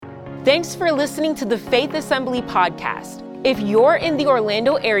Thanks for listening to the Faith Assembly podcast. If you're in the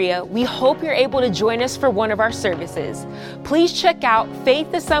Orlando area, we hope you're able to join us for one of our services. Please check out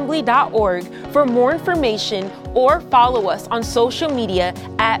faithassembly.org for more information or follow us on social media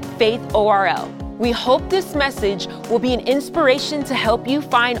at FaithORL. We hope this message will be an inspiration to help you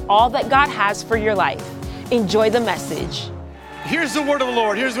find all that God has for your life. Enjoy the message. Here's the word of the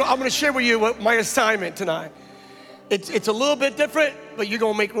Lord. I'm going to share with you my assignment tonight. It's a little bit different, but you're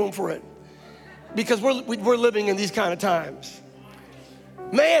going to make room for it. Because we're living in these kind of times.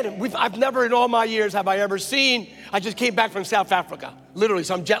 Man, I've never in all my years have I ever seen, I just came back from South Africa, literally,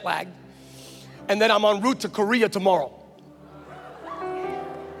 so I'm jet lagged. And then I'm en route to Korea tomorrow.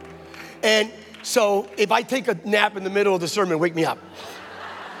 And so if I take a nap in the middle of the sermon, wake me up.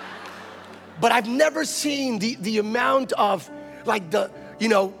 But I've never seen the amount of like the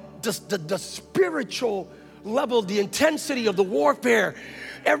spiritual level, the intensity of the warfare.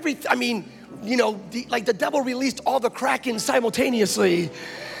 The devil released all the kraken simultaneously.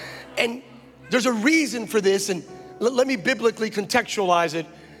 And there's a reason for this, and let me biblically contextualize it.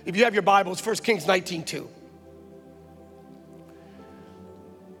 If you have your Bibles, 1 Kings 19:2.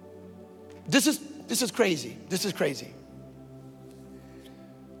 This is crazy. This is crazy.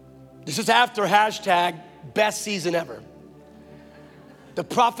 This is after hashtag best season ever. The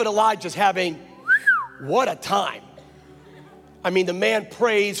prophet Elijah's having, what a time. I mean, the man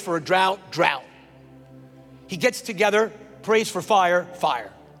prays for a drought. He gets together, prays for fire.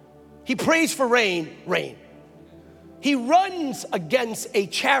 He prays for rain. He runs against a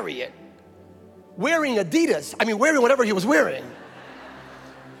chariot wearing Adidas. Wearing whatever he was wearing.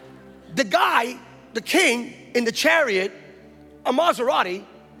 The king in the chariot, a Maserati,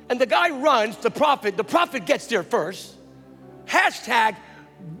 and the guy runs, the prophet gets there first. Hashtag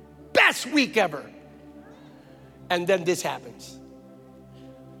best week ever. And then this happens.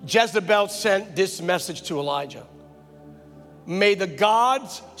 Jezebel sent this message to Elijah. May the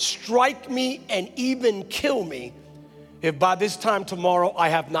gods strike me and even kill me if by this time tomorrow I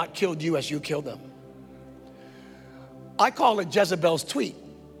have not killed you as you killed them. I call it Jezebel's tweet.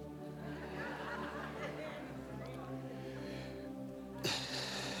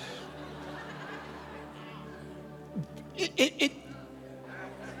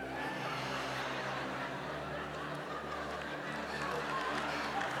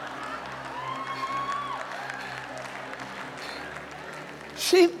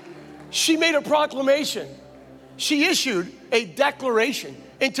 She made a proclamation. She issued a declaration.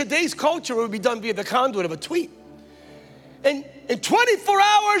 In today's culture, it would be done via the conduit of a tweet. And in 24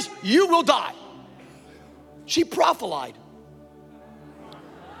 hours, you will die. She prophesied.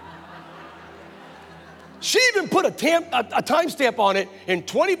 She even put a timestamp on it in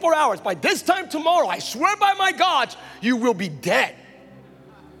 24 hours. By this time tomorrow, I swear by my gods, you will be dead.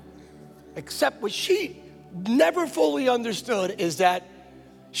 Except what she never fully understood is that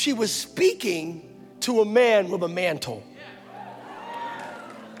she was speaking to a man with a mantle.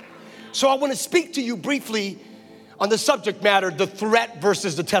 So I want to speak to you briefly on the subject matter, the threat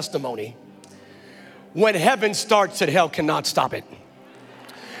versus the testimony. When heaven starts it, hell cannot stop it.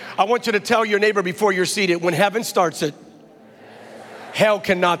 I want you to tell your neighbor before you're seated, when heaven starts it, hell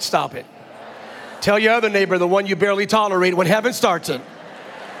cannot stop it. Tell your other neighbor, the one you barely tolerate, when heaven starts it,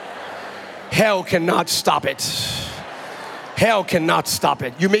 hell cannot stop it. Hell cannot stop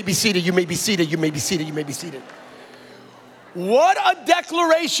it. You may be seated, you may be seated, you may be seated, you may be seated. What a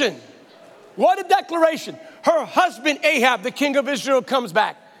declaration. What a declaration. Her husband Ahab, the king of Israel, comes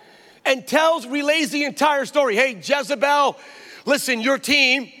back and relays the entire story. Hey, Jezebel, listen, your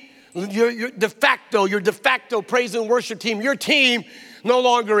team, your de facto praise and worship team, your team no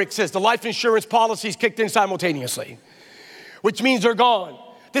longer exists. The life insurance policies kicked in simultaneously, which means they're gone.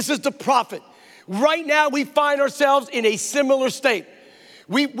 This is the prophet. Right now, we find ourselves in a similar state.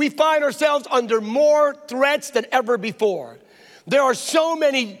 We find ourselves under more threats than ever before. There are so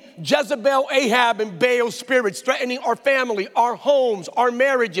many Jezebel, Ahab, and Baal spirits threatening our family, our homes, our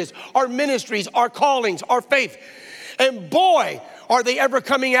marriages, our ministries, our callings, our faith. And boy, are they ever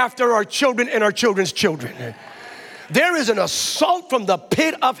coming after our children and our children's children. There is an assault from the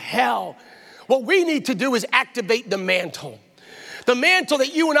pit of hell. What we need to do is activate the mantle. The mantle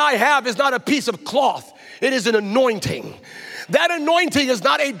that you and I have is not a piece of cloth. It is an anointing. That anointing is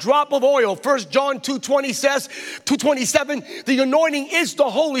not a drop of oil. 1 John 2:20 says, 2:27, the anointing is the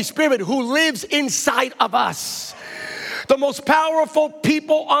Holy Spirit who lives inside of us. The most powerful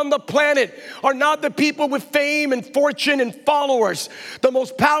people on the planet are not the people with fame and fortune and followers. The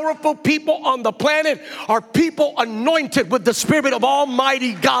most powerful people on the planet are people anointed with the Spirit of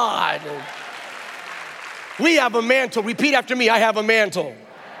Almighty God. We have a mantle. Repeat after me, I have a mantle.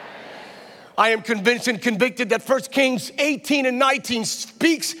 I am convinced and convicted that 1 Kings 18 and 19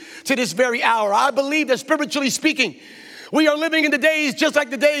 speaks to this very hour. I believe that spiritually speaking, we are living in the days just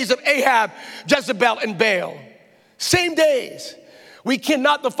like the days of Ahab, Jezebel, and Baal. Same days. We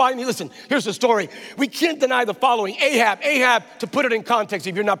cannot define, listen, here's the story. We can't deny the following. Ahab, to put it in context,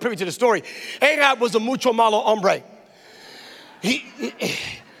 if you're not privy to the story, Ahab was a mucho malo hombre.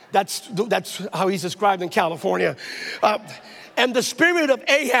 That's how he's described in California. And the spirit of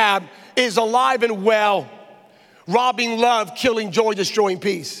Ahab is alive and well, robbing love, killing joy, destroying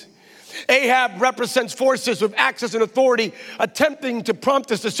peace. Ahab represents forces with access and authority, attempting to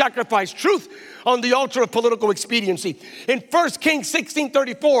prompt us to sacrifice truth on the altar of political expediency. In 1 Kings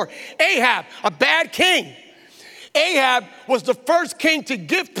 16:34, Ahab, a bad king, Ahab was the first king to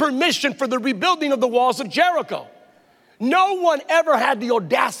give permission for the rebuilding of the walls of Jericho. No one ever had the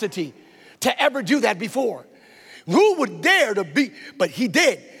audacity to ever do that before. Who would dare to be? But he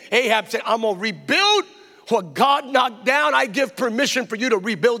did. Ahab said, I'm going to rebuild what God knocked down. I give permission for you to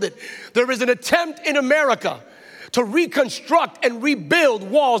rebuild it. There is an attempt in America to reconstruct and rebuild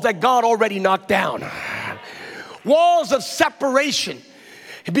walls that God already knocked down. Walls of separation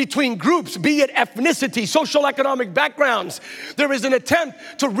between groups, be it ethnicity, social economic backgrounds. There is an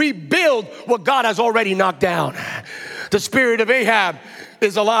attempt to rebuild what God has already knocked down. The spirit of Ahab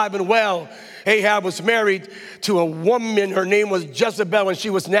is alive and well. Ahab was married to a woman. Her name was Jezebel, and she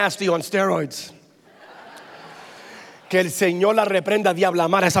was nasty on steroids. Que el Señor la reprenda, diabla,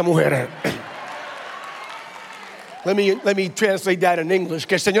 amar a esa mujer. Let me translate that in English.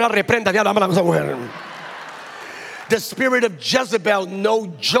 Que el Señor la reprenda, diabla, amar a esa mujer. The spirit of Jezebel, no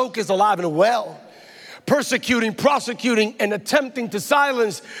joke, is alive and well, persecuting, prosecuting, and attempting to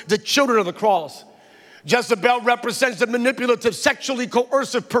silence the children of the cross. Jezebel represents the manipulative, sexually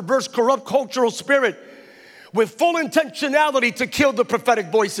coercive, perverse, corrupt cultural spirit with full intentionality to kill the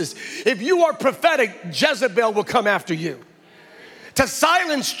prophetic voices. If you are prophetic, Jezebel will come after you. To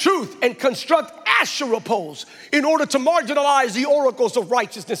silence truth and construct Asherah poles in order to marginalize the oracles of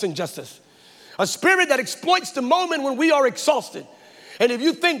righteousness and justice. A spirit that exploits the moment when we are exhausted. And if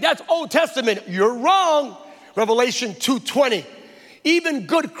you think that's Old Testament, you're wrong. Revelation 2:20. Even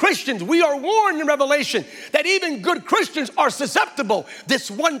good Christians, we are warned in Revelation that even good Christians are susceptible.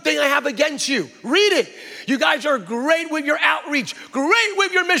 This one thing I have against you. Read it. You guys are great with your outreach, great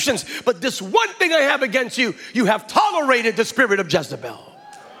with your missions. But this one thing I have against you, you have tolerated the spirit of Jezebel.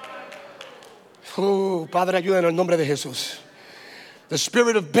 Oh, Padre, ayuda en el nombre de Jesús. The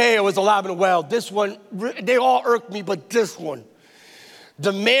spirit of Baal is alive and well. This one, they all irk me, but this one,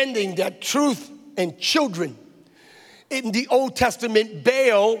 demanding that truth and children. In the Old Testament,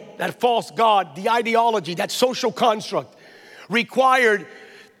 Baal, that false god, the ideology, that social construct, required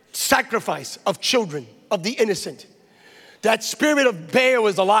sacrifice of children, of the innocent. That spirit of Baal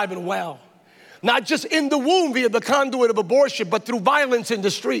is alive and well. Not just in the womb via the conduit of abortion, but through violence in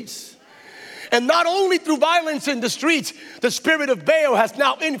the streets. And not only through violence in the streets, the spirit of Baal has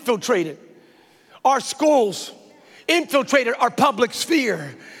now infiltrated our schools, infiltrated our public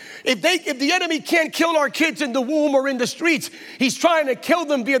sphere. If the enemy can't kill our kids in the womb or in the streets, he's trying to kill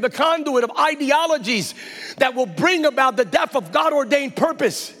them via the conduit of ideologies that will bring about the death of God-ordained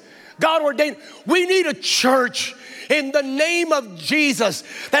purpose. God-ordained. We need a church in the name of Jesus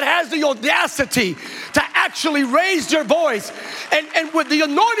that has the audacity to actually raise their voice and with the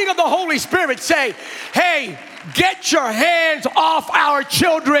anointing of the Holy Spirit say, hey, get your hands off our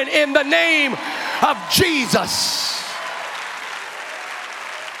children in the name of Jesus.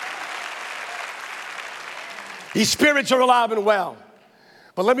 These spirits are alive and well.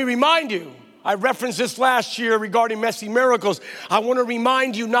 But let me remind you, I referenced this last year regarding messy miracles. I want to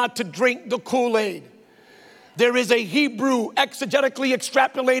remind you not to drink the Kool-Aid. There is a Hebrew exegetically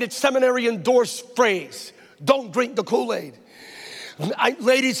extrapolated seminary endorsed phrase. Don't drink the Kool-Aid.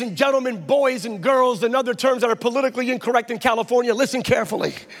 Ladies and gentlemen, boys and girls, and other terms that are politically incorrect in California, listen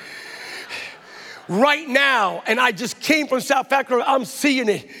carefully. Right now, and I just came from South Africa, I'm seeing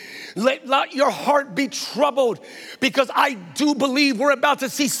it. Let your heart be troubled, because I do believe we're about to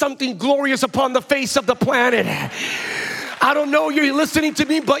see something glorious upon the face of the planet. I don't know you're listening to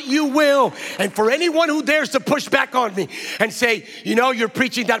me, but you will. And for anyone who dares to push back on me and say, you know, you're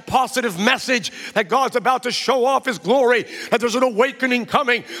preaching that positive message that God's about to show off his glory, that there's an awakening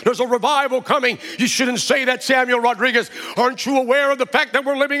coming, there's a revival coming. You shouldn't say that, Samuel Rodriguez. Aren't you aware of the fact that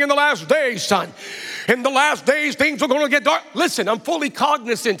we're living in the last days, son? In the last days, things are going to get dark. Listen, I'm fully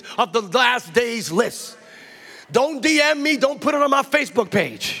cognizant of the last days list. Don't DM me. Don't put it on my Facebook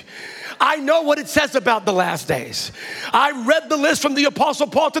page. I know what it says about the last days. I read the list from the Apostle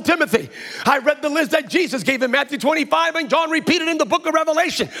Paul to Timothy. I read the list that Jesus gave in Matthew 25 and John repeated in the book of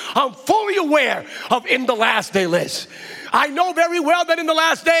Revelation. I'm fully aware of in the last day list. I know very well that in the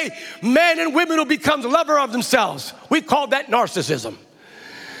last day, men and women will become lovers of themselves. We call that narcissism.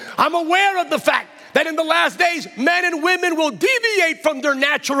 I'm aware of the fact that in the last days, men and women will deviate from their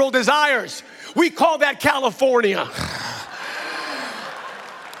natural desires. We call that California.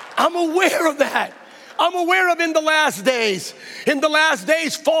 I'm aware of that. I'm aware of in the last days. In the last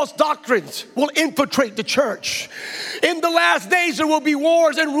days, false doctrines will infiltrate the church. In the last days, there will be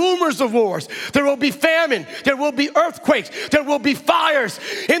wars and rumors of wars. There will be famine. There will be earthquakes. There will be fires.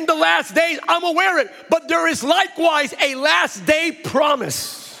 In the last days, I'm aware of it. But there is likewise a last day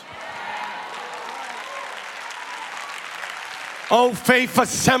promise. Oh, Faith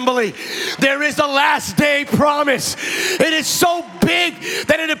Assembly, there is a last day promise. It is so big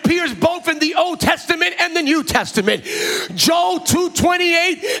that it appears both in the Old Testament and the New Testament. Joel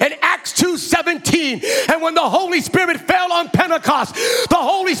 2:28 and Acts 2:17. And when the Holy Spirit fell on Pentecost, the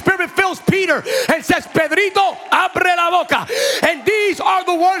Holy Spirit fills Peter and says, Pedrito, abre la boca. And these are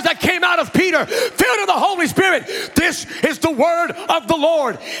the words that came out of Peter, filled with the Holy Spirit. This is the word of the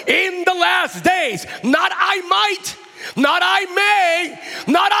Lord. In the last days, not I might, not I may,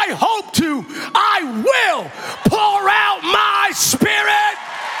 not I hope to, I will pour out my Spirit.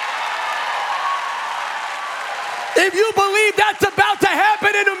 If you believe that's about to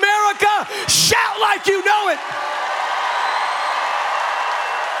happen in America, shout like you know it.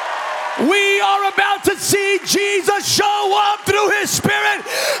 We are about to see Jesus show up through his Spirit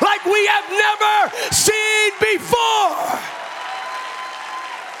like we have never seen before.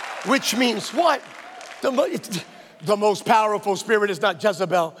 Which means what? The most powerful spirit is not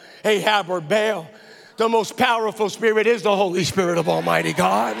Jezebel, Ahab, or Baal. The most powerful spirit is the Holy Spirit of Almighty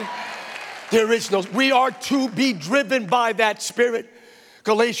God. There is no, we are to be driven by that spirit.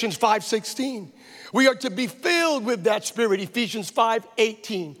 Galatians 5:16. We are to be filled with that spirit. Ephesians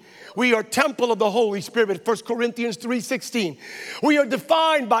 5:18. We are temple of the Holy Spirit, 1 Corinthians 3:16. We are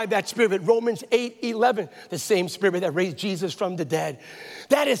defined by that spirit, Romans 8:11, the same spirit that raised Jesus from the dead.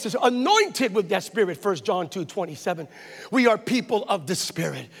 That is anointed with that spirit, 1 John 2:27. We are people of the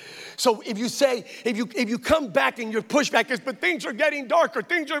Spirit. So if you say, if you come back and your pushback is, but things are getting darker,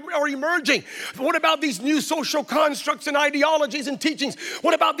 things are emerging. What about these new social constructs and ideologies and teachings?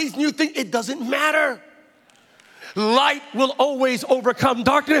 What about these new things? It doesn't matter. Light will always overcome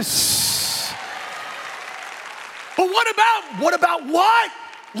darkness. But what about what?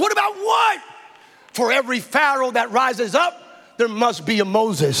 What about what? For every Pharaoh that rises up, there must be a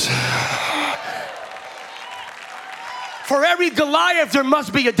Moses. For every Goliath, there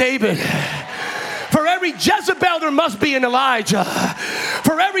must be a David. For every Jezebel, there must be an Elijah.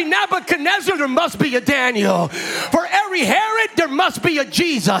 For every Nebuchadnezzar, there must be a Daniel. For every Herod, there must be a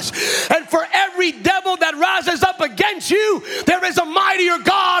Jesus. And for every devil that rises up against you, there is a mightier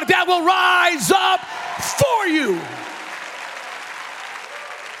God that will rise up for you.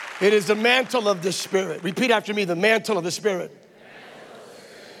 It is the mantle of the Spirit. Repeat after me, the mantle of the Spirit.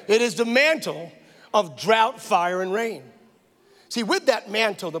 It is the mantle of drought, fire, and rain. See, with that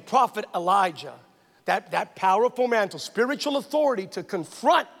mantle, the prophet Elijah, that powerful mantle, spiritual authority to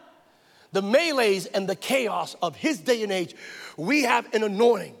confront the melees and the chaos of his day and age, we have an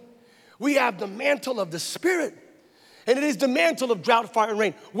anointing. We have the mantle of the Spirit. And it is the mantle of drought, fire, and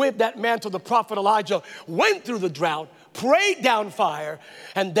rain. With that mantle, the prophet Elijah went through the drought, prayed down fire,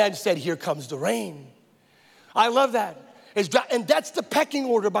 and then said, here comes the rain. I love that. And that's the pecking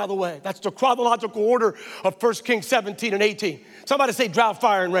order, by the way. That's the chronological order of 1 Kings 17 and 18. Somebody say drought,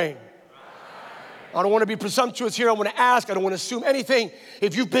 fire, and rain. I don't want to be presumptuous here. I want to ask. I don't want to assume anything.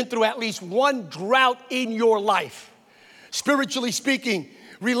 If you've been through at least one drought in your life, spiritually speaking,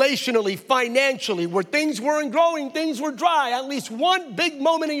 relationally, financially, where things weren't growing, things were dry, at least one big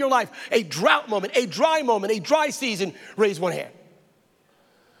moment in your life, a drought moment, a dry season, raise one hand.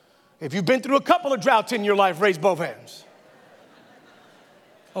 If you've been through a couple of droughts in your life, raise both hands.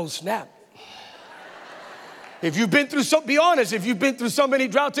 Oh, snap. If you've been through be honest, if you've been through so many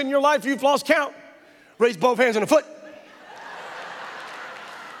droughts in your life, you've lost count. Raise both hands on a foot.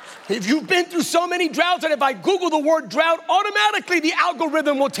 If you've been through so many droughts, and if I Google the word drought, automatically the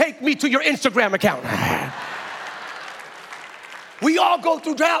algorithm will take me to your Instagram account. We all go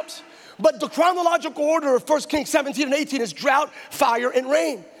through droughts. But the chronological order of 1 Kings 17 and 18 is drought, fire, and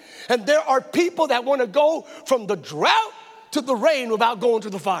rain. And there are people that want to go from the drought to the rain without going to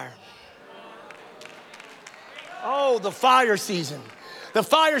the fire. Oh, the fire season. The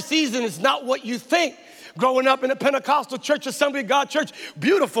fire season is not what you think. Growing up in a Pentecostal church, Assembly of God church,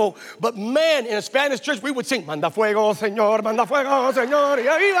 beautiful. But man, in a Spanish church, we would sing, Manda fuego, Señor, manda fuego, Señor, y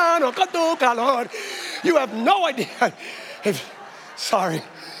ayúdanos con tu calor. You have no idea. Sorry.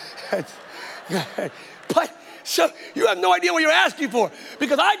 But so you have no idea what you're asking for.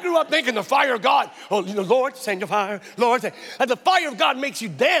 Because I grew up thinking the fire of God, oh, you know, Lord, send your fire, Lord, and the fire of God makes you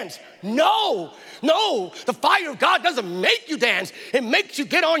dance. No, the fire of God doesn't make you dance. It makes you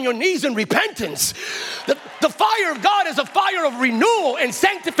get on your knees in repentance. The fire of God is a fire of renewal and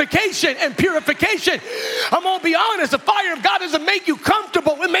sanctification and purification. I'm gonna be honest, the fire of God doesn't make you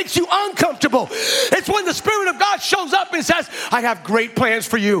comfortable, it makes you uncomfortable. It's when the Spirit of God shows up and says, I have great plans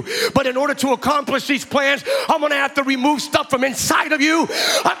for you, but in order to accomplish these plans, I'm gonna have to remove stuff from inside of you.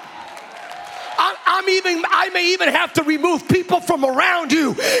 I may even have to remove people from around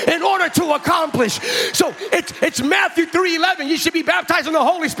you in order to accomplish. So it's Matthew 3:11. You should be baptized in the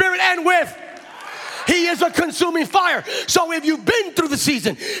Holy Spirit and with. He is a consuming fire. So if you've been through the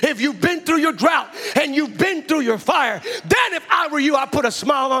season, if you've been through your drought, and you've been through your fire, then if I were you, I'd put a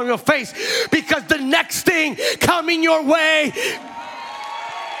smile on your face, because the next thing coming your way,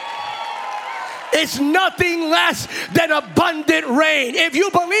 it's nothing less than abundant rain. If you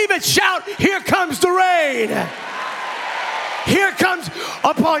believe it, shout, here comes the rain. Here comes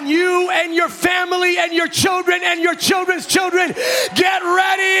upon you and your family and your children and your children's children. Get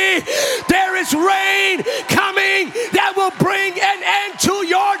ready. There is rain coming that will bring an end to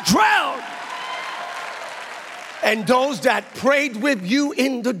your drought. And those that prayed with you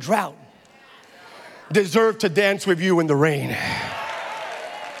in the drought deserve to dance with you in the rain.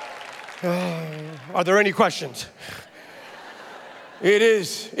 Are there any questions? It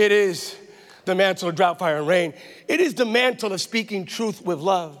is the mantle of drought, fire, and rain. It is the mantle of speaking truth with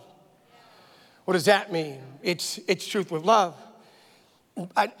love. What does that mean? It's truth with love.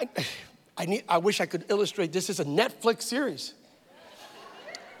 I wish I could illustrate. This is a Netflix series.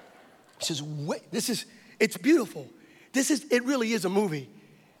 It's beautiful. It really is a movie.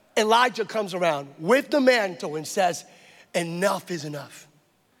 Elijah comes around with the mantle and says, enough is enough.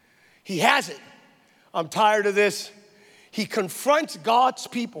 He has it. I'm tired of this. He confronts God's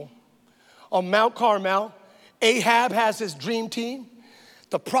people on Mount Carmel. Ahab has his dream team.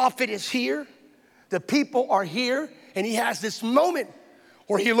 The prophet is here. The people are here. And he has this moment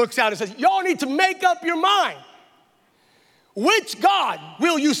where he looks out and says, y'all need to make up your mind. Which God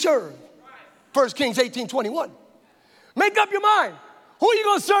will you serve? 1 Kings 18:21. Make up your mind. Who are you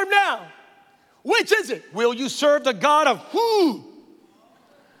going to serve now? Which is it? Will you serve the God of whom?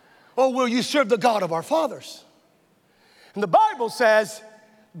 Or will you serve the God of our fathers? And the Bible says,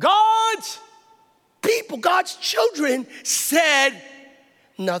 God's people, God's children said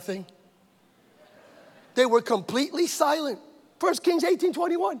nothing. They were completely silent. 1 Kings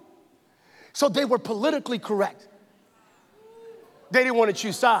 18:21. So they were politically correct. They didn't want to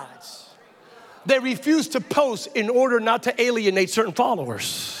choose sides. They refused to post in order not to alienate certain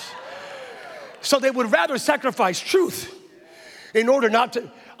followers. So they would rather sacrifice truth in order not to.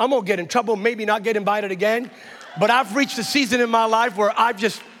 I'm going to get in trouble, maybe not get invited again. But I've reached a season in my life where I've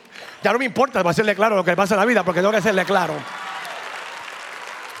just, ya no me importa hacerle claro lo que pasa en la vida porque tengo que hacerle claro.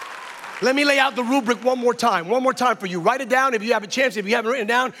 Let me lay out the rubric one more time for you. Write it down if you have a chance. If you haven't written it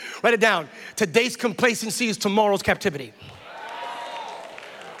down, write it down. Today's complacency is tomorrow's captivity.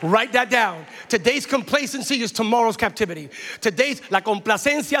 Write that down. Today's complacency is tomorrow's captivity. La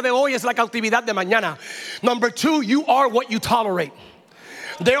complacencia de hoy es la cautividad de mañana. Number 2, you are what you tolerate.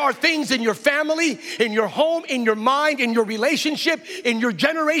 There are things in your family, in your home, in your mind, in your relationship, in your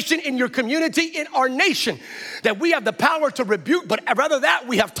generation, in your community, in our nation that we have the power to rebuke, but rather that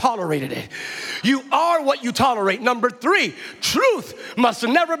we have tolerated it. You are what you tolerate. Number 3, truth must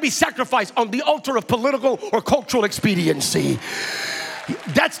never be sacrificed on the altar of political or cultural expediency.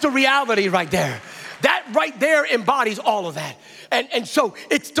 That's the reality right there. That right there embodies all of that. And so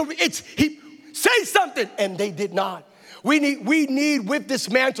he say something, and they did not. We need with this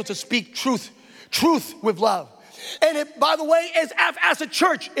mantle to speak truth with love. And by the way, as a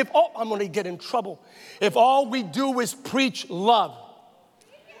church, I'm going to get in trouble. If all we do is preach love,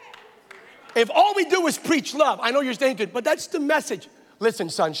 I know you're thinking, but that's the message. Listen,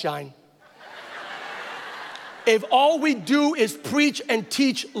 sunshine. If all we do is preach and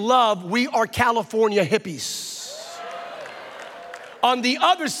teach love, we are California hippies. On the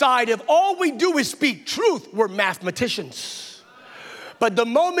other side, if all we do is speak truth, we're mathematicians. But the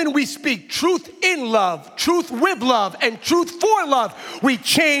moment we speak truth in love, truth with love, and truth for love, we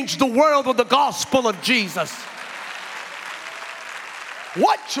change the world with the gospel of Jesus.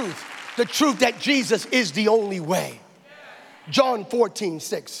 What truth? The truth that Jesus is the only way. John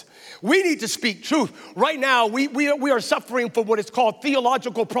 14:6. We need to speak truth. Right now, we are suffering from what is called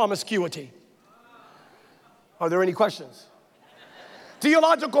theological promiscuity. Are there any questions?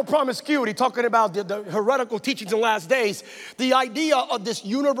 Theological promiscuity, talking about the heretical teachings in the last days, the idea of this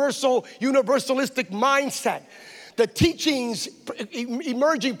universalistic mindset. The teachings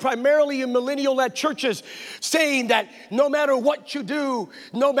emerging primarily in millennial-led churches saying that no matter what you do,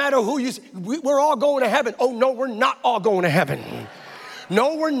 no matter who you, we're all going to heaven. Oh, no, we're not all going to heaven.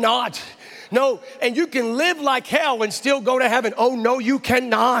 No, we're not. No, and you can live like hell and still go to heaven. Oh, no, you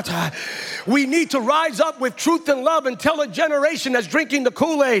cannot. We need to rise up with truth and love and tell a generation that's drinking the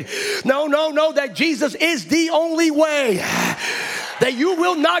Kool-Aid, no, that Jesus is the only way. That you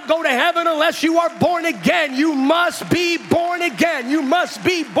will not go to heaven unless you are born again. You must be born again. You must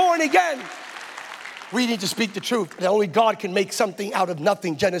be born again. We need to speak the truth. That only God can make something out of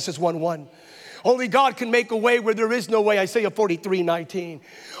nothing, Genesis 1:1. Only God can make a way where there is no way, Isaiah 43:19.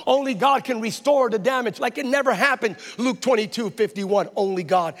 Only God can restore the damage like it never happened, Luke 22:51. Only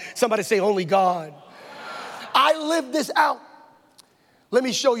God. Somebody say, only God. I lived this out. Let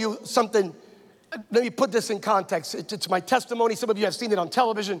me show you something. Let me put this in context. It's my testimony. Some of you have seen it on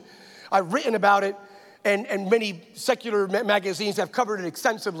television. I've written about it, and many secular magazines have covered it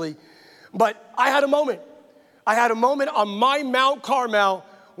extensively. But I had a moment. I had a moment on my Mount Carmel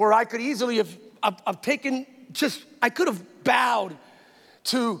where I could easily have taken I could have bowed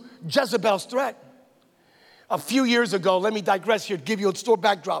to Jezebel's threat. A few years ago, let me digress here, give you a story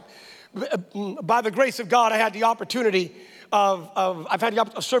backdrop. By the grace of God, I had the opportunity of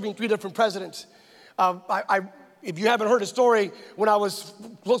serving 3 different presidents. If you haven't heard the story, when I was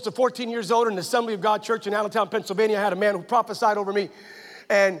close to 14 years old in the Assembly of God Church in Allentown, Pennsylvania, I had a man who prophesied over me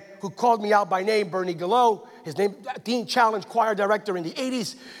and who called me out by name, Bernie Gallo. His name, Dean Challenge choir director in the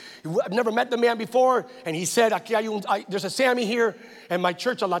 80s. I've never met the man before, and he said, there's a Sammy here, and my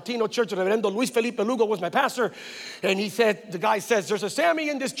church, a Latino church, Reverendo Luis Felipe Lugo was my pastor, and the guy says, there's a Sammy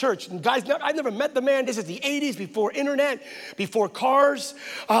in this church. And guys, I've never met the man. This is the 80s, before internet, before cars.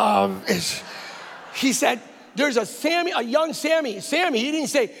 He said, there's a Sammy, a young Sammy. Sammy, he didn't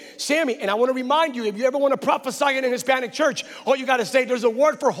say Sammy. And I want to remind you, if you ever want to prophesy in a Hispanic church, all you got to say, there's a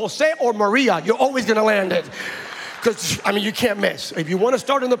word for Jose or Maria. You're always going to land it. Because, you can't miss. If you want to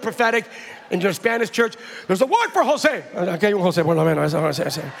start in the prophetic in your Spanish church, there's a word for Jose. Okay, Jose, bueno,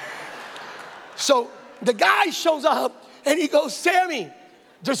 menos. So the guy shows up and he goes, Sammy,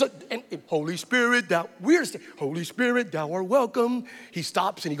 and Holy Spirit, Holy Spirit, thou art welcome. He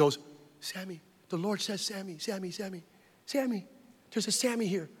stops and he goes, Sammy, the Lord says Sammy. There's a Sammy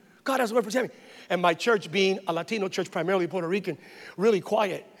here. God has a word for Sammy. And my church, being a Latino church, primarily Puerto Rican, really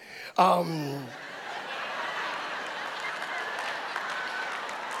quiet.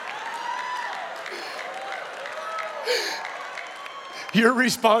 Your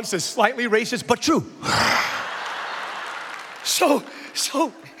response is slightly racist, but true. So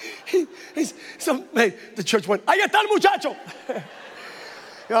the church went, ahí está el muchacho.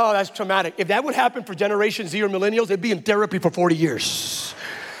 Oh, that's traumatic. If that would happen for Generation Z or millennials, they'd be in therapy for 40 years.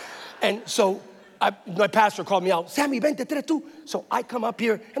 And so my pastor called me out, Sammy, vente tú. So I come up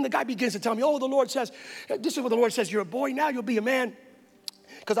here, and the guy begins to tell me, the Lord says, this is what the Lord says, you're a boy now, you'll be a man.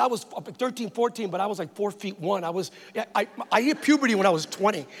 Because I was 13, 14, but I was like 4'1". I hit puberty when I was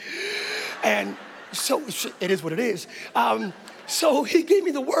 20. And so it is what it is. So he gave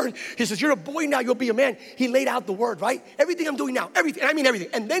me the word. He says, you're a boy now, you'll be a man. He laid out the word, right? Everything I'm doing now, everything, I mean everything.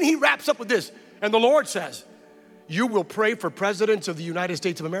 And then he wraps up with this. And the Lord says, you will pray for presidents of the United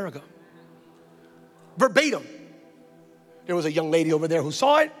States of America. Verbatim. There was a young lady over there who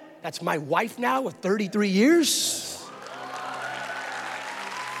saw it. That's my wife now of 33 years.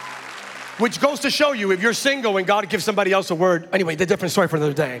 Which goes to show you, if you're single and God gives somebody else a word. Anyway, the different story for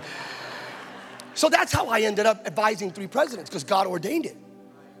another day. So that's how I ended up advising 3 presidents, because God ordained it.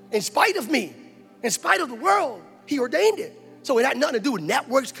 In spite of me, in spite of the world, he ordained it. So it had nothing to do with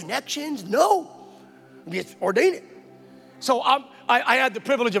networks, connections, no. He ordained it. So I had the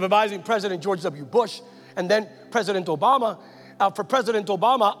privilege of advising President George W. Bush and then President Obama. For President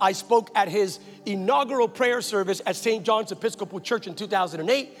Obama, I spoke at his inaugural prayer service at St. John's Episcopal Church in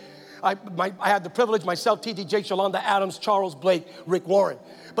 2008. I had the privilege, myself, T.D. Jakes, Yolanda Adams, Charles Blake, Rick Warren.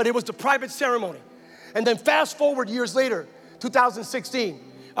 But it was the private ceremony. And then fast forward years later, 2016,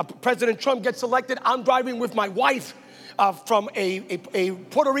 President Trump gets elected. I'm driving with my wife from a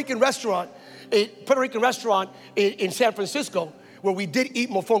Puerto Rican restaurant in San Francisco, where we did eat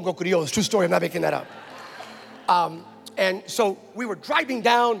mofongo criollo. It's a true story, I'm not making that up. And so we were driving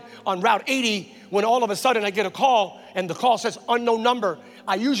down on Route 80 when all of a sudden I get a call, and the call says unknown number,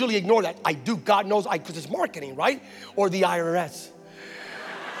 I usually ignore that. I do, God knows, because it's marketing, right? Or the IRS.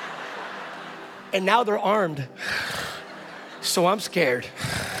 And now they're armed. So I'm scared.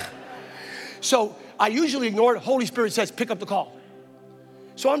 So I usually ignore it. Holy Spirit says, pick up the call.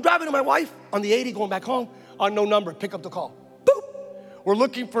 So I'm driving to my wife on the 80 going back home. Unknown number, pick up the call. Boop. We're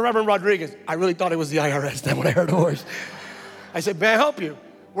looking for Reverend Rodriguez. I really thought it was the IRS then when I heard the voice. I said, may I help you?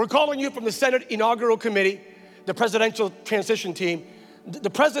 We're calling you from the Senate Inaugural Committee, the presidential transition team. The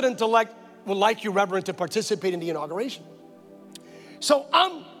president-elect would like you, Reverend, to participate in the inauguration. So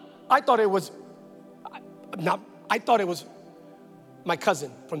I thought it was my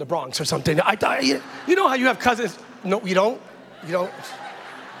cousin from the Bronx or something. I thought, you know how you have cousins? No, you don't? You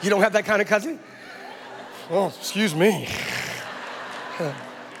don't have that kind of cousin? Oh, excuse me.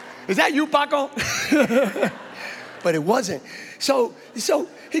 Is that you, Paco? But it wasn't. So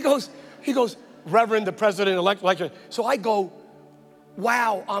he goes, Reverend, the president-elect, like. So I go,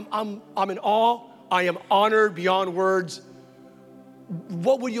 wow, I'm in awe. I am honored beyond words.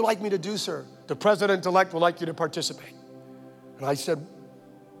 What would you like me to do, sir? The president-elect would like you to participate. And I said,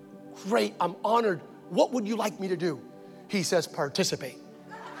 great, I'm honored. What would you like me to do? He says, participate.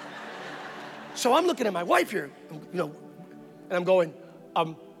 So I'm looking at my wife here, and I'm going,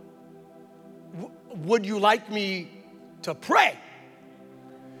 would you like me to pray?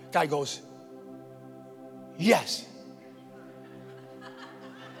 Guy goes, yes.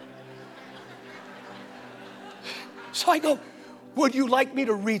 So I go, would you like me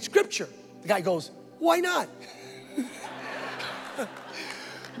to read scripture? The guy goes, why not?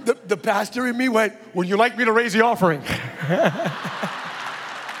 The pastor in me went, would you like me to raise the offering?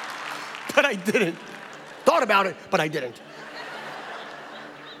 But I didn't. Thought about it, but I didn't.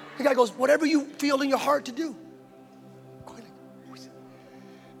 The guy goes, whatever you feel in your heart to do.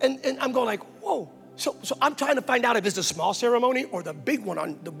 And I'm going like, whoa. So I'm trying to find out if it's a small ceremony or the big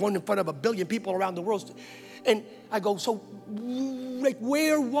one, the one in front of 1 billion people around the world. And I go, so like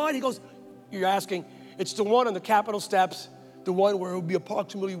where, what? He goes, you're asking, it's the one on the Capitol steps, the one where it will be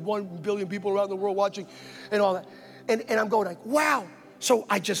approximately 1 billion people around the world watching and all that. And I'm going like, wow. So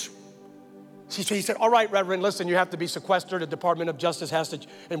he said, all right, Reverend, listen, you have to be sequestered. The Department of Justice has to,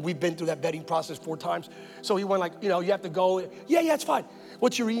 and we've been through that vetting process 4 times. So he went like, you have to go. Yeah, it's fine.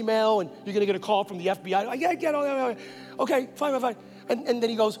 What's your email? And you're going to get a call from the FBI. Yeah, get all that. Okay, fine. And then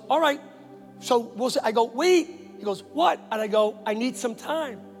he goes, all right. So we'll say, I go, wait. He goes, what? And I go, I need some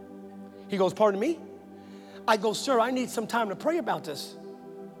time. He goes, pardon me? I go, sir, I need some time to pray about this.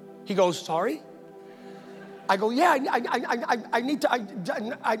 He goes, sorry? I go, yeah, I need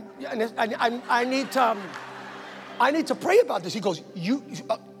to pray about this. He goes,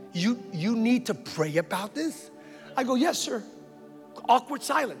 you need to pray about this? I go, yes, sir. Awkward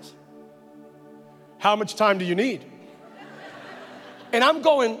silence. How much time do you need? And I'm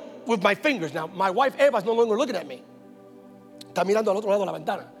going with my fingers. Now, my wife, Eva's no longer looking at me. Está mirando al otro lado de la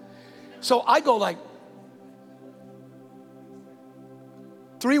ventana. So I go like,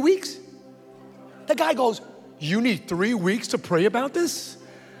 3 weeks? The guy goes, you need 3 weeks to pray about this?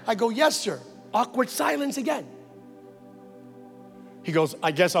 I go, yes, sir. Awkward silence again. He goes,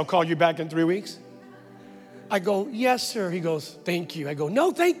 I guess I'll call you back in 3 weeks. I go, yes, sir. He goes, thank you. I go,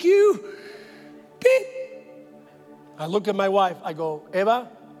 no, thank you. Beep. I look at my wife. I go, Eva,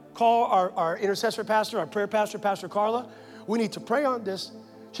 call our intercessor pastor, our prayer pastor, Pastor Carla. We need to pray on this.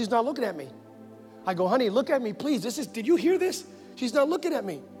 She's not looking at me. I go, honey, look at me, please. Did you hear this? She's not looking at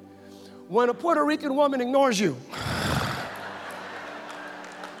me. When a Puerto Rican woman ignores you,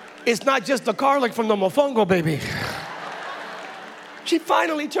 it's not just the garlic from the mofongo, baby. She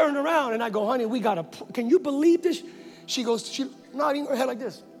finally turned around and I go, honey, can you believe this? She goes, she's nodding her head like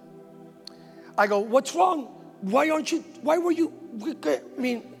this. I go, what's wrong? Why were you,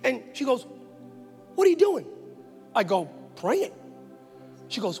 and she goes, what are you doing? I go, praying.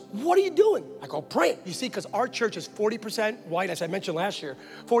 She goes, what are you doing? I go, praying. You see, because our church is 40% white, as I mentioned last year,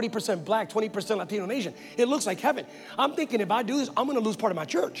 40% black, 20% Latino and Asian. It looks like heaven. I'm thinking if I do this, I'm going to lose part of my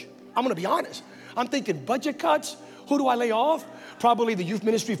church. I'm going to be honest. I'm thinking budget cuts. Who do I lay off? Probably the youth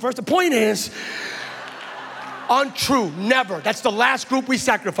ministry first. The point is, untrue, never. That's the last group we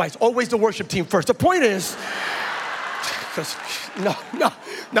sacrifice. Always the worship team first. The point is, no,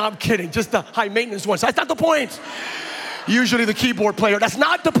 I'm kidding. Just the high maintenance ones. That's not the point. Usually the keyboard player. That's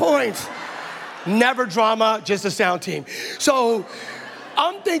not the point. Never drama, just a sound team. So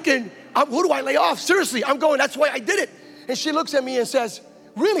I'm thinking, who do I lay off? Seriously, I'm going, that's why I did it. And she looks at me and says,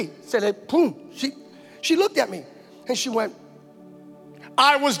 really? Said it, boom. She looked at me and she went,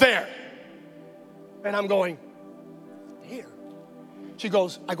 I was there. And I'm going, there. She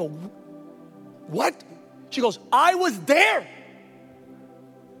goes, I go, what? She goes, I was there.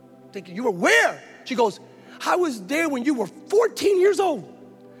 Thinking, you were where? She goes, I was there when you were 14 years old.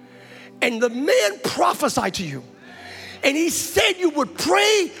 And the man prophesied to you. And he said you would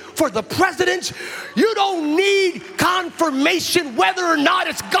pray for the president. You don't need confirmation whether or not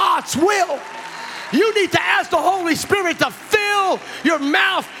it's God's will. You need to ask the Holy Spirit to fill your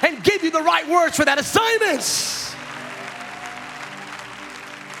mouth and give you the right words for that assignment.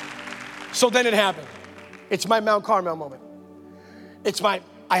 So then it happened. It's my Mount Carmel moment.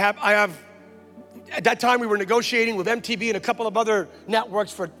 I have, at that time we were negotiating with MTV and a couple of other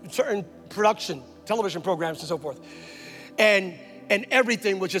networks for certain production, television programs and so forth. And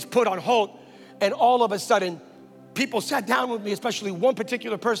everything was just put on hold. And all of a sudden, people sat down with me, especially one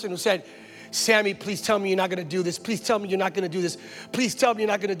particular person who said, Sammy, please tell me you're not going to do this. Please tell me you're not going to do this. Please tell me you're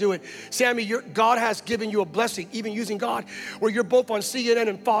not going to do it. Sammy, God has given you a blessing, even using God, where you're both on CNN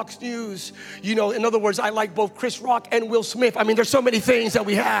and Fox News. You know, in other words, I like both Chris Rock and Will Smith. I mean, there's so many things that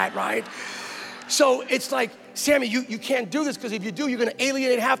we had, right? So it's like, Sammy, you can't do this because if you do, you're going to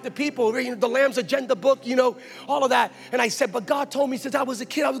alienate half the people. You know, the Lamb's Agenda book, you know, all of that. And I said, but God told me since I was a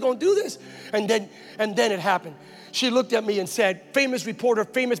kid I was going to do this. And then it happened. She looked at me and said, famous reporter,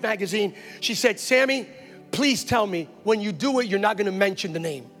 famous magazine. She said, Sammy, please tell me when you do it, you're not going to mention the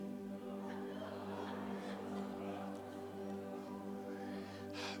name.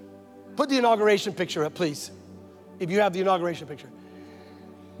 Put the inauguration picture up, please. If you have the inauguration picture.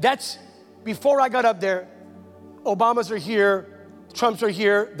 That's before I got up there. Obamas are here, Trumps are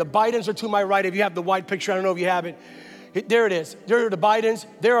here, the Bidens are to my right. If you have the wide picture, I don't know if you have it. There it is. There are the Bidens,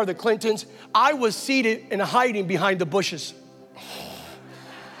 there are the Clintons. I was seated and hiding behind the bushes.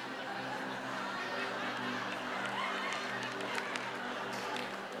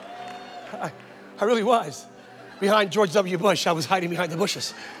 I really was. Behind George W. Bush, I was hiding behind the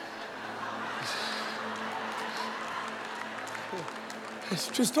bushes. It's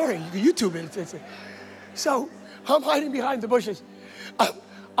a true story. You can YouTube it. So I'm hiding behind the bushes.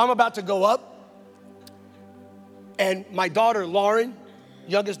 I'm about to go up. And my daughter, Lauren,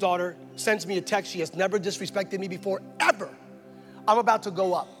 youngest daughter, sends me a text. She has never disrespected me before, ever. I'm about to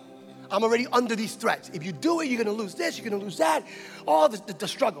go up. I'm already under these threats. If you do it, you're going to lose this, you're going to lose that. All the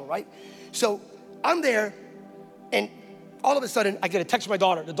struggle, right? So I'm there, and all of a sudden, I get a text from my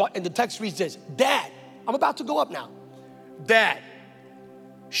daughter. And the text reads this: Dad, I'm about to go up now. Dad,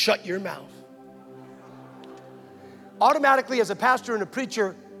 shut your mouth. Automatically, as a pastor and a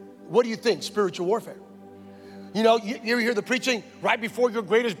preacher, what do you think? Spiritual warfare. You know, you hear the preaching right before your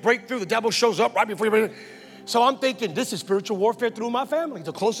greatest breakthrough, the devil shows up right before your breakthrough. So I'm thinking, this is spiritual warfare through my family,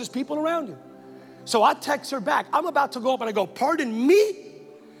 the closest people around you. So I text her back. I'm about to go up and I go, pardon me?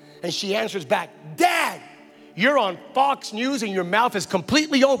 And she answers back, Dad, you're on Fox News and your mouth is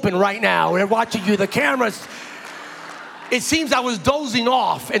completely open right now. They're watching you, the cameras. It seems I was dozing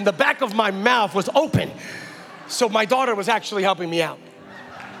off and the back of my mouth was open. So my daughter was actually helping me out.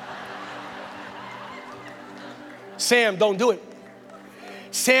 Sam, don't do it.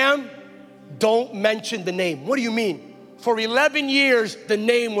 Sam, don't mention the name. What do you mean? For 11 years, the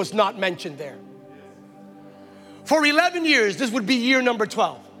name was not mentioned there. For 11 years, this would be year number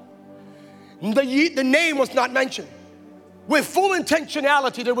 12. The name was not mentioned. With full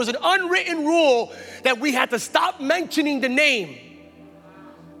intentionality, there was an unwritten rule that we had to stop mentioning the name.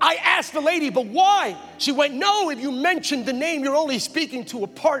 I asked the lady, but why? She went, no, if you mention the name, you're only speaking to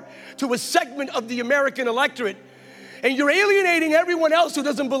a segment of the American electorate. And you're alienating everyone else who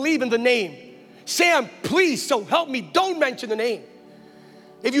doesn't believe in the name. Sam, please, so help me, don't mention the name.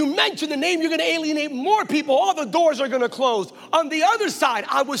 If you mention the name, you're going to alienate more people. All the doors are going to close. On the other side,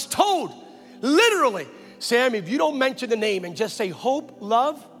 I was told, literally, Sam, if you don't mention the name and just say hope,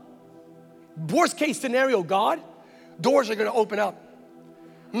 love, worst case scenario, God, doors are going to open up.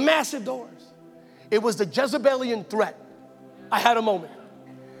 Massive doors. It was the Jezebelian threat. I had a moment.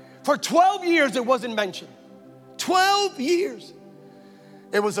 For 12 years, it wasn't mentioned. 12 years.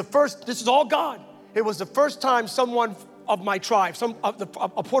 It was the first, this is all God. It was the first time someone of my tribe,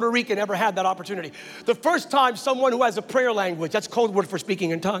 a Puerto Rican ever had that opportunity. The first time someone who has a prayer language, that's code word for speaking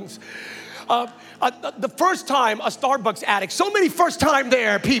in tongues. The first time a Starbucks addict, so many first time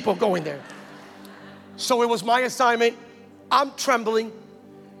there, people going there. So it was my assignment. I'm trembling.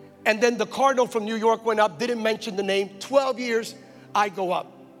 And then the cardinal from New York went up, didn't mention the name. 12 years, I go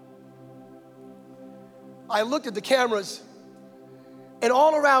up. I looked at the cameras, and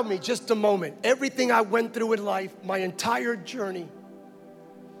all around me, just a moment, everything I went through in life, my entire journey.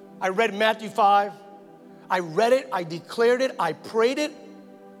 I read Matthew 5. I read it, I declared it, I prayed it.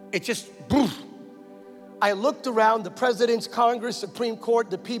 It just, poof. I looked around the presidents, Congress, Supreme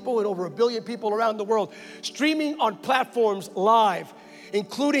Court, the people, and over 1 billion people around the world, streaming on platforms live,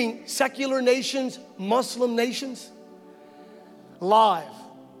 including secular nations, Muslim nations, live.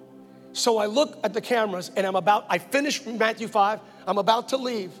 So I look at the cameras and I finished Matthew 5, I'm about to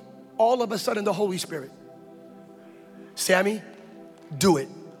leave. All of a sudden the Holy Spirit, Sammy, do it.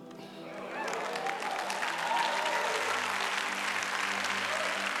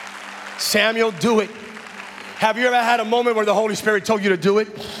 Samuel, do it. Have you ever had a moment where the Holy Spirit told you to do it?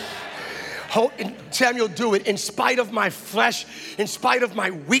 Samuel, do it. In spite of my flesh, in spite of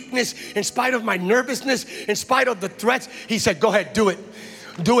my weakness, in spite of my nervousness, in spite of the threats, he said, go ahead, do it.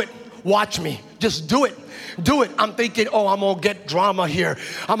 Do it. Watch me. Just do it. Do it. I'm thinking, oh, I'm going to get drama here.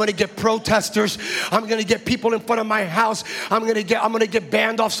 I'm going to get protesters. I'm going to get people in front of my house. I'm going to get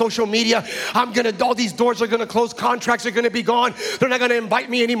banned off social media. All these doors are going to close. Contracts are going to be gone. They're not going to invite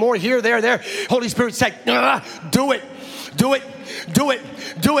me anymore here, there. Holy Spirit said, do it. Do it. Do it.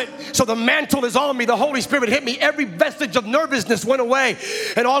 Do it. So the mantle is on me. The Holy Spirit hit me. Every vestige of nervousness went away.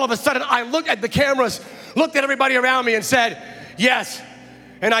 And all of a sudden, I looked at the cameras, looked at everybody around me and said, yes.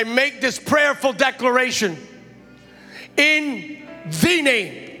 And I make this prayerful declaration in the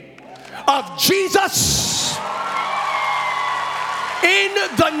name of Jesus. In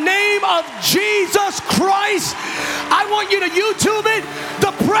the name of Jesus Christ. I want you to YouTube it.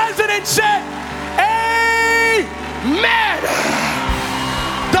 The president said, amen.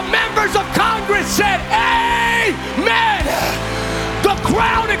 The members of Congress said, amen. The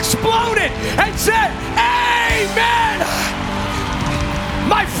crowd exploded and said, amen.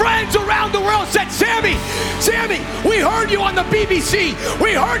 My friends around the world said, Sammy, we heard you on the BBC.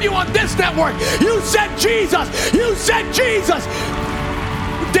 We heard you on this network. You said Jesus. You said Jesus.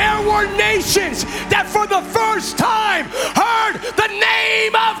 There were nations that for the first time heard the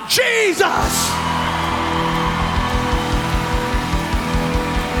name of Jesus.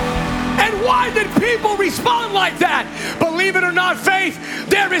 And why did people respond like that? Believe it or not, Faith,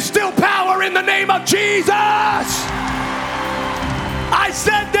 there is still power in the name of Jesus. I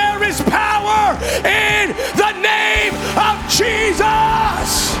said there is power in the name of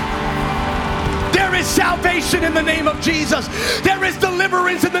Jesus. There is salvation in the name of Jesus. There is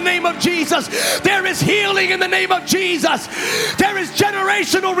deliverance in the name of Jesus. There is healing in the name of Jesus. There is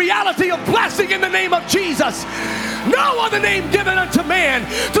generational reality of blessing in the name of Jesus. No other name given unto man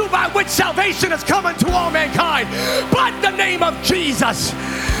through by which salvation has come unto all mankind but the name of Jesus.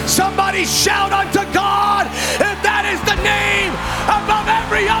 Somebody shout unto God if that is the name above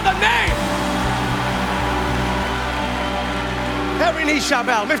every other name. Every knee shall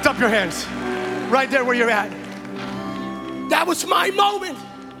bow. Lift up your hands right there where you're at. That was my moment.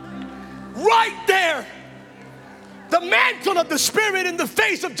 Right there. The mantle of the Spirit in the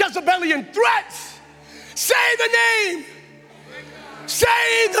face of Jezebelian threats. Say the name.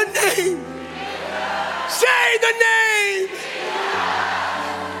 Say the name. Say the name.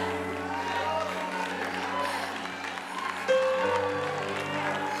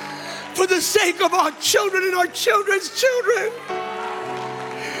 For the sake of our children and our children's children,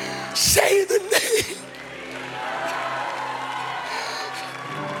 say the name.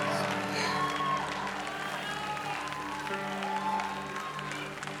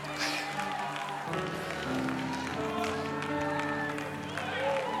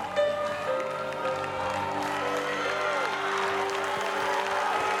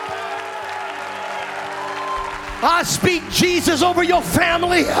 I speak Jesus over your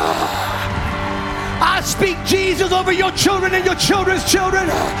family. I speak Jesus over your children and your children's children.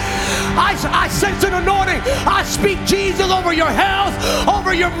 I sense an anointing. I speak Jesus over your health,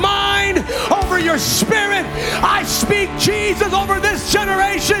 over your mind, over your spirit. I speak Jesus over this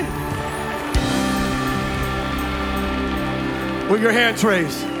generation. With your hands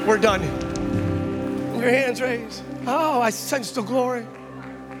raised. We're done. With your hands raised. Oh, I sense the glory.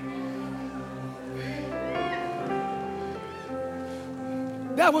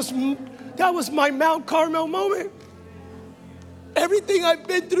 That was my Mount Carmel moment. Everything I've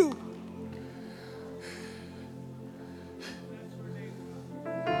been through.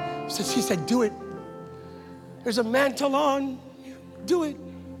 So she said, do it. There's a mantle on. Do it.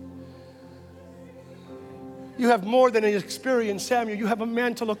 You have more than an experience, Samuel. You have a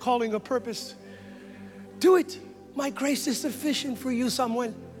mantle, a calling, a purpose. Do it. My grace is sufficient for you,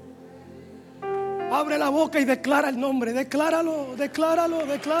 Samuel. Abre la boca y declara el nombre. Decláralo, decláralo,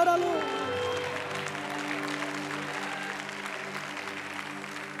 decláralo.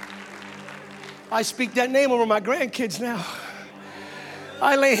 I speak that name over my grandkids now.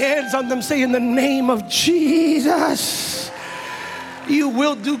 I lay hands on them, say, in the name of Jesus. You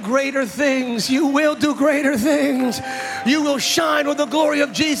will do greater things. You will do greater things. You will shine with the glory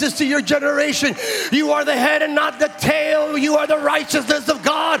of Jesus to your generation. You are the head and not the tail. You are the righteousness of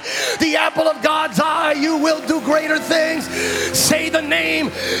God, the apple of God's eye. You will do greater things. Say the name.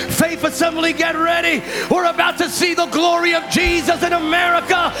 Faith Assembly, get ready. We're about to see the glory of Jesus in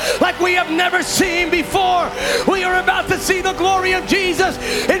America like we have never seen before. We are about to see the glory of Jesus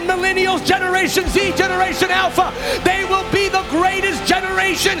in millennials, Generation Z, Generation Alpha. They will be the greatest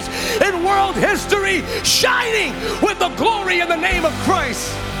generations in world history, shining with the glory in the name of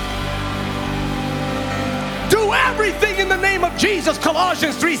Christ. Do everything in the name of Jesus,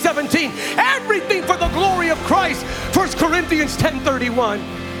 Colossians 3:17. Everything for the glory of Christ, 1 Corinthians 10:31.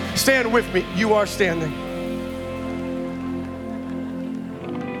 Stand with me. You are standing.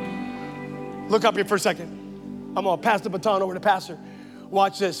 Look up here for a second. I'm going to pass the baton over to Pastor.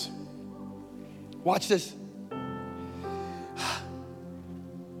 Watch this. Watch this.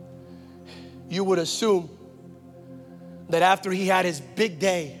 You would assume that after he had his big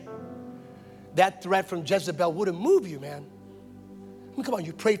day, that threat from Jezebel wouldn't move you, man. I mean, come on,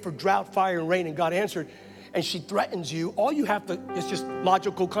 you prayed for drought, fire, and rain, and God answered, and she threatens you. All you have to, it's just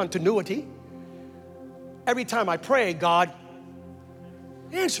logical continuity. Every time I pray, God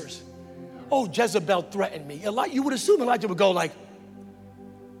answers. Oh, Jezebel threatened me. You would assume Elijah would go like,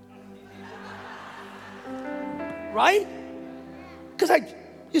 right? Because I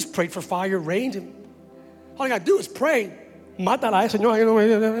just prayed for fire, rain, and all I got to do is pray. Mátala,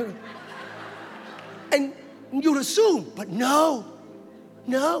 Señor. And you'd assume, but no.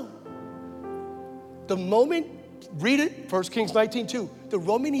 The moment, read it, 1 Kings 19:2. The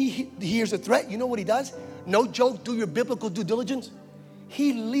moment he hears a threat, you know what he does? No joke, do your biblical due diligence.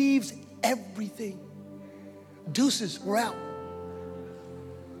 He leaves everything. Deuces, we're out.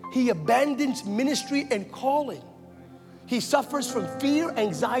 He abandons ministry and calling. He suffers from fear,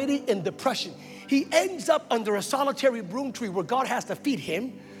 anxiety, and depression. He ends up under a solitary broom tree where God has to feed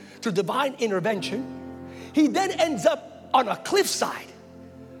him through divine intervention. He then ends up on a cliffside,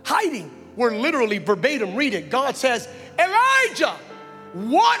 hiding. We're literally verbatim, read it. God says, Elijah,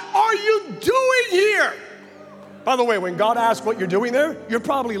 what are you doing here? By the way, when God asks what you're doing there, you're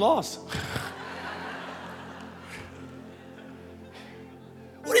probably lost.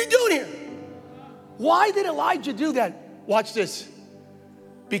 What are you doing here? Why did Elijah do that? Watch this.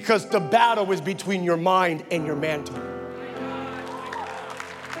 Because the battle is between your mind and your mantle.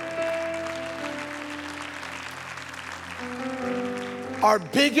 Our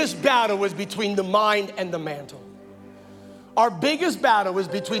biggest battle is between the mind and the mantle. Our biggest battle is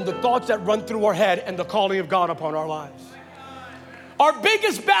between the thoughts that run through our head and the calling of God upon our lives. Our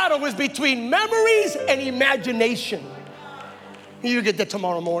biggest battle is between memories and imagination. You get that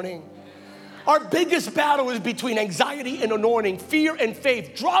tomorrow morning. Our biggest battle is between anxiety and anointing, fear and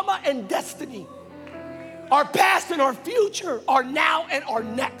faith, drama and destiny. Our past and our future, our now and our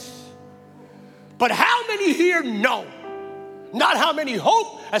next. But how many here know? Not how many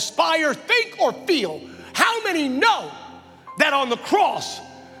hope, aspire, think, or feel. How many know that on the cross,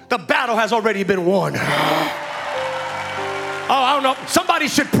 the battle has already been won? Oh, I don't know. Somebody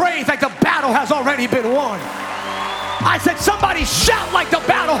should praise like the battle has already been won. I said somebody shout like the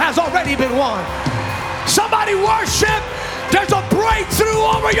battle has already been won. Somebody worship. There's a breakthrough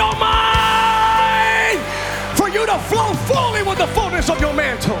over your mind for you to flow fully with the fullness of your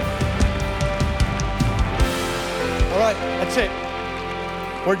mantle. All right, that's it.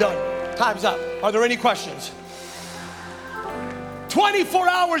 We're done. Time's up. Are there any questions? 24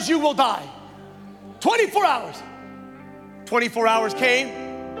 hours you will die. 24 hours. 24 hours came,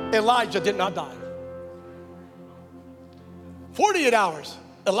 Elijah did not die. 48 hours,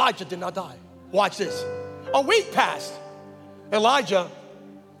 Elijah did not die. Watch this. A week passed, Elijah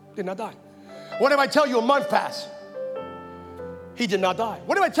did not die. What if I tell you a month passed? He did not die.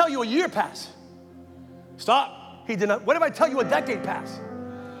 What if I tell you a year passed? Stop. He did not. What if I tell you a decade passed?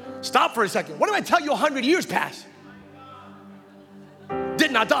 Stop for a second. What if I tell you 100 years passed?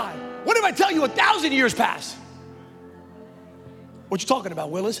 Did not die. What if I tell you 1,000 years passed? What you talking about,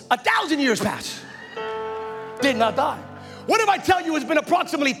 Willis? 1,000 years passed. Did not die. What if I tell you it's been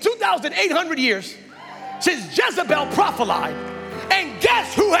approximately 2,800 years since Jezebel prophesied, and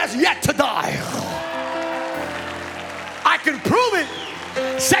guess who has yet to die? I can prove it.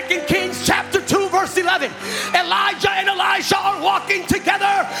 2 Kings chapter 2 verse 11. Elijah and Elisha are walking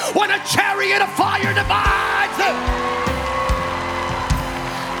together when a chariot of fire divides them,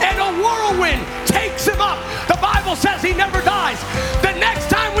 and a whirlwind takes him up. The Bible says he never dies. The next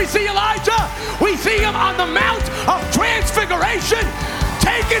time we see Elijah, we see him on the Mount of Transfiguration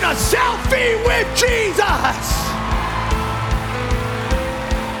taking a selfie with Jesus.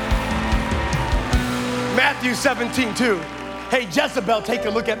 Matthew 17:2. Hey, Jezebel, take a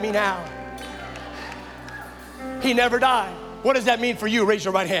look at me now. He never died. What does that mean for you? Raise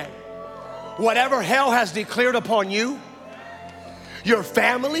your right hand. Whatever hell has declared upon you, your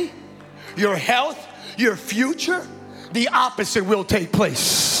family, your health, your future, the opposite will take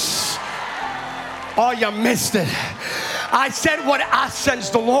place. Oh, you missed it. I said what I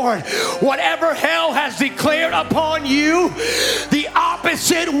sensed the Lord. Whatever hell has declared upon you, the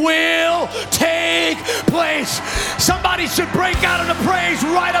opposite will take place. Somebody should break out into praise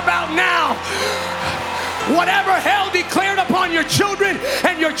right about now. Whatever hell declared upon your children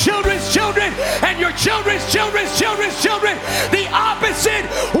and your children's children and your children's children's children's children, the opposite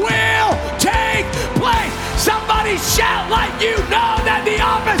will take place. Somebody shout like you know that the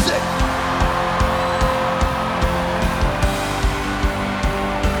opposite.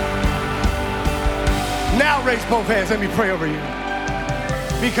 Now raise both hands. Let me pray over you.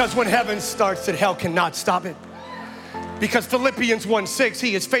 Because when heaven starts it, hell cannot stop it. Because Philippians 1:6,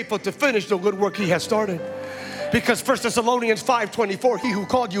 he is faithful to finish the good work he has started. Because 1 Thessalonians 5:24, he who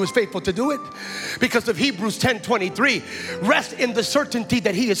called you is faithful to do it. Because of Hebrews 10:23, rest in the certainty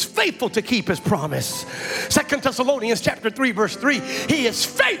that he is faithful to keep his promise. 2 Thessalonians chapter 3, verse 3, he is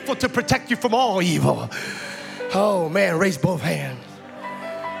faithful to protect you from all evil. Oh man, raise both hands.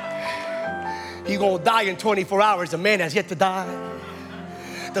 He's gonna die in 24 hours. The man has yet to die.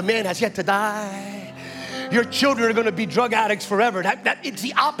 The man has yet to die. Your children are gonna be drug addicts forever. It's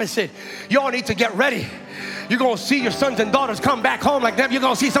the opposite. Y'all need to get ready. You're gonna see your sons and daughters come back home like them. You're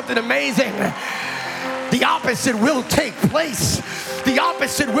gonna see something amazing. The opposite will take place. The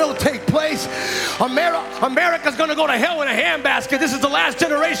opposite will take place. America's gonna go to hell in a handbasket. This is the last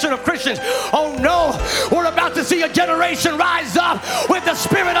generation of Christians. Oh no, we're about to see a generation rise up with the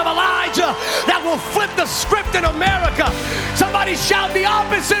spirit of Elijah that will flip the script in America. Somebody shout, the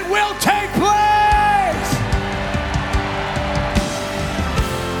opposite will take place.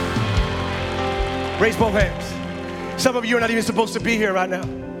 Raise both hands. Some of you are not even supposed to be here right now.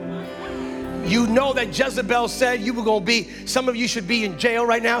 You know that Jezebel said you were going to be, some of you should be in jail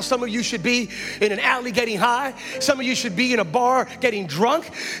right now. Some of you should be in an alley getting high. Some of you should be in a bar getting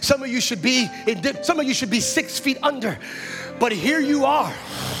drunk. Some of you should be 6 feet under. But here you are.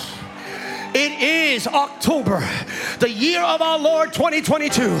 It is October, the year of our Lord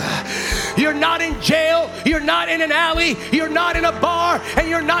 2022. You're not in jail, you're not in an alley, you're not in a bar, and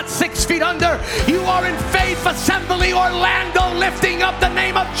you're not 6 feet under. You are in Faith Assembly Orlando, lifting up the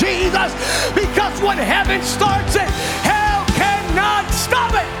name of Jesus, because when heaven starts it, hell cannot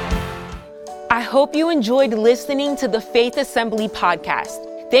stop it. I hope you enjoyed listening to the Faith Assembly podcast.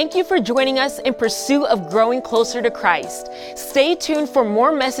 Thank you for joining us in pursuit of growing closer to Christ. Stay tuned for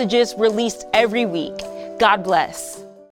more messages released every week. God bless.